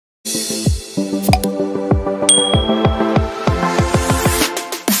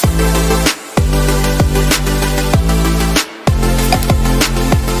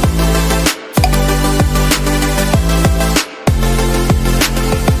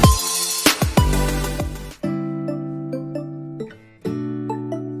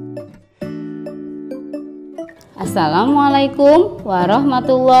Assalamualaikum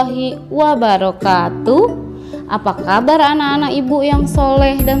warahmatullahi wabarakatuh. Apa kabar anak-anak ibu yang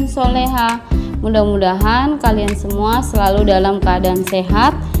soleh dan soleha? Mudah-mudahan kalian semua selalu dalam keadaan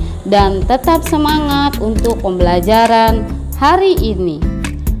sehat dan tetap semangat untuk pembelajaran hari ini.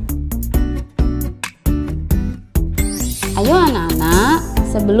 Ayo anak-anak,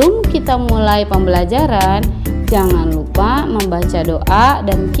 sebelum kita mulai pembelajaran, jangan lupa membaca doa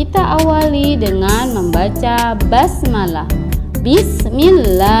dan kita awali dengan membaca basmalah.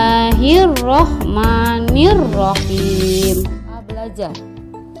 Bismillahirrohmanirrohim. Belajar.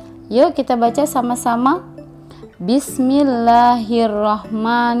 Yuk kita baca sama-sama.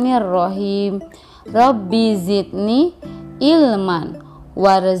 Bismillahirrohmanirrohim. Rabbi zidni ilman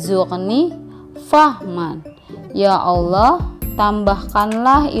warzuqni fahman. Ya Allah,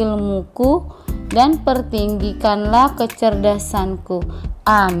 tambahkanlah ilmuku dan pertinggikanlah kecerdasanku.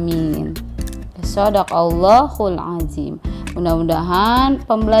 Amin. Shadaqallahul azim. Mudah-mudahan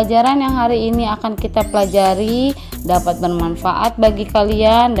pembelajaran yang hari ini akan kita pelajari dapat bermanfaat bagi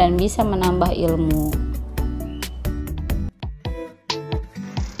kalian dan bisa menambah ilmu.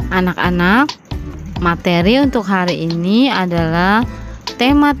 Anak-anak, materi untuk hari ini adalah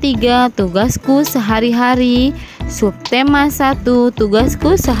tema 3 tugasku sehari-hari, subtema 1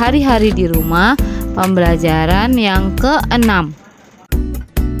 tugasku sehari-hari di rumah, pembelajaran yang ke-6.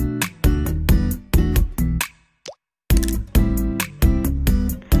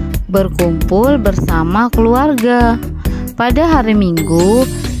 Berkumpul bersama keluarga. Pada hari Minggu,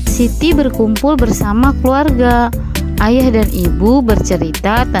 Siti berkumpul bersama keluarga. Ayah dan ibu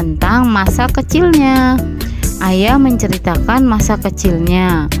bercerita tentang masa kecilnya. Ayah menceritakan masa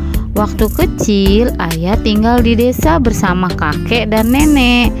kecilnya. Waktu kecil, ayah tinggal di desa bersama kakek dan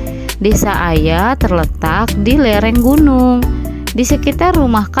nenek. Desa ayah terletak di lereng gunung. Di sekitar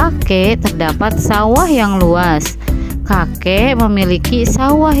rumah kakek terdapat sawah yang luas. Kakek memiliki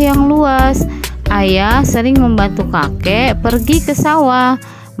sawah yang luas. Ayah sering membantu kakek pergi ke sawah,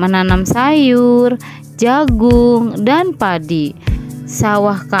 menanam sayur, jagung, dan padi.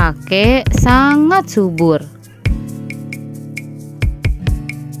 Sawah kakek sangat subur.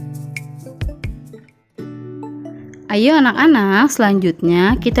 Ayo anak-anak,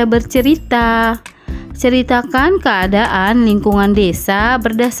 selanjutnya kita bercerita. Ceritakan keadaan lingkungan desa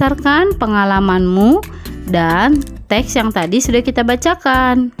berdasarkan pengalamanmu dan teks yang tadi sudah kita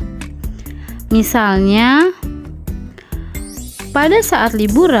bacakan. Misalnya, pada saat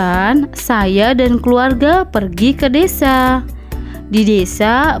liburan, saya dan keluarga pergi ke desa. Di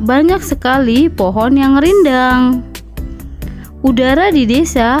desa banyak sekali pohon yang rindang. Udara di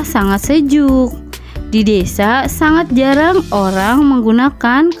desa sangat sejuk. Di desa sangat jarang orang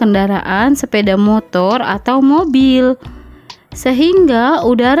menggunakan kendaraan sepeda motor atau mobil, sehingga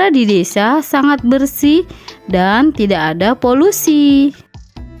udara di desa sangat bersih dan tidak ada polusi.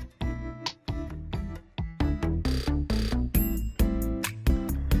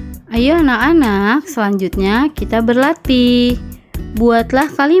 Ayo anak-anak, selanjutnya kita berlatih.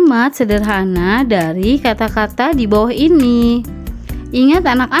 Buatlah kalimat sederhana dari kata-kata di bawah ini. Ingat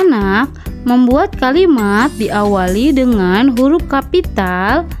anak-anak, membuat kalimat diawali dengan huruf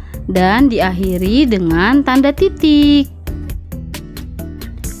kapital dan diakhiri dengan tanda titik.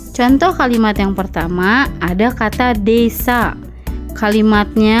 Contoh kalimat yang pertama ada kata desa.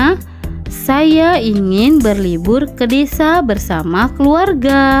 Kalimatnya, saya ingin berlibur ke desa bersama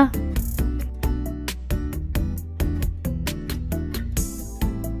keluarga.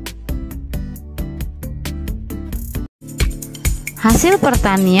 Hasil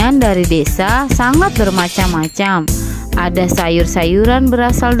pertanian dari desa sangat bermacam-macam. Ada sayur-sayuran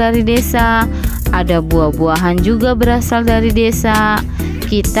berasal dari desa, ada buah-buahan juga berasal dari desa.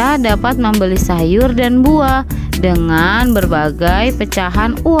 Kita dapat membeli sayur dan buah dengan berbagai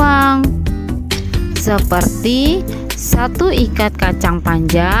pecahan uang, seperti 1 ikat kacang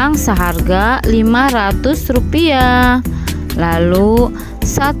panjang seharga Rp500, lalu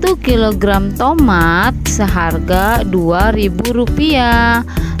 1 kilogram tomat seharga Rp2.000,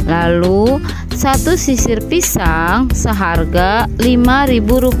 lalu 1 sisir pisang seharga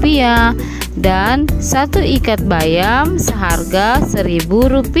Rp5.000, dan 1 ikat bayam seharga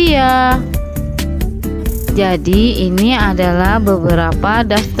Rp1.000. Jadi ini adalah beberapa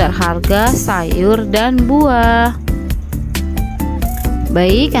daftar harga sayur dan buah.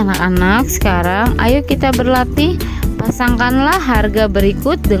 Baik anak-anak, sekarang ayo kita berlatih. Pasangkanlah harga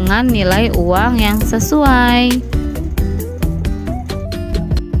berikut dengan nilai uang yang sesuai.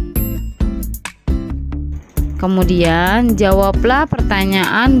 Kemudian jawablah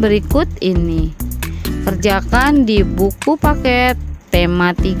pertanyaan berikut ini. Kerjakan di buku paket.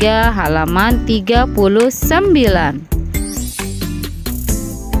 Tema 3 halaman 39.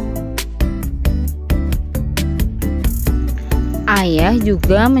 Ayah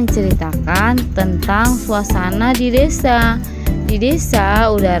juga menceritakan tentang suasana di desa. Di desa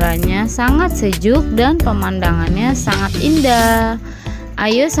udaranya sangat sejuk dan pemandangannya sangat indah.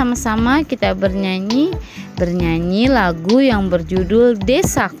 Ayo sama-sama kita bernyanyi lagu yang berjudul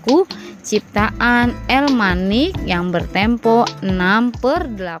Desaku ciptaan El Manik yang bertempo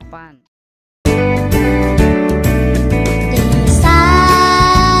 6/8.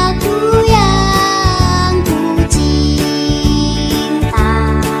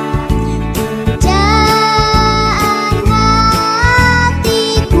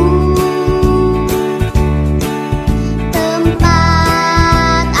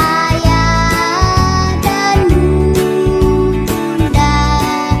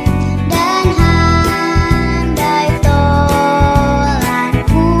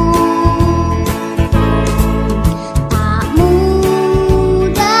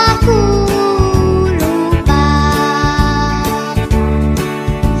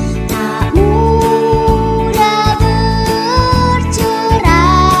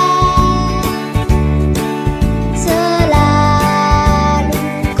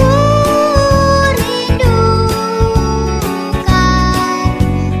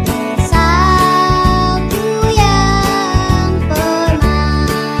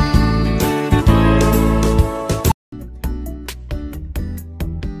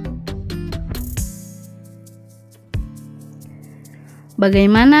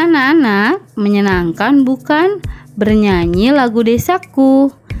 Bagaimana anak-anak? Menyenangkan bukan? Bernyanyi lagu Desaku.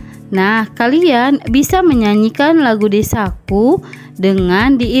 Nah, kalian bisa menyanyikan lagu Desaku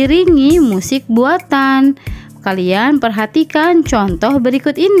dengan diiringi musik buatan. Kalian perhatikan contoh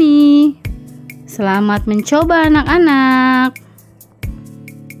berikut ini. Selamat mencoba anak-anak.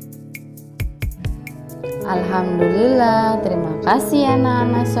 Alhamdulillah, terima kasih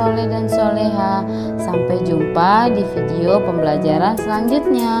anak-anak soleh dan soleha. Sampai jumpa di video pembelajaran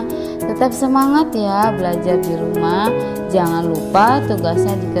selanjutnya. Tetap semangat ya belajar di rumah. Jangan lupa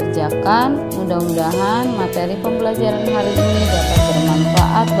tugasnya dikerjakan. Mudah-mudahan materi pembelajaran hari ini dapat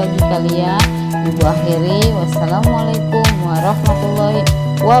bermanfaat bagi kalian. Ibu akhiri, wassalamualaikum warahmatullahi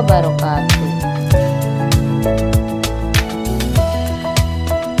wabarakatuh.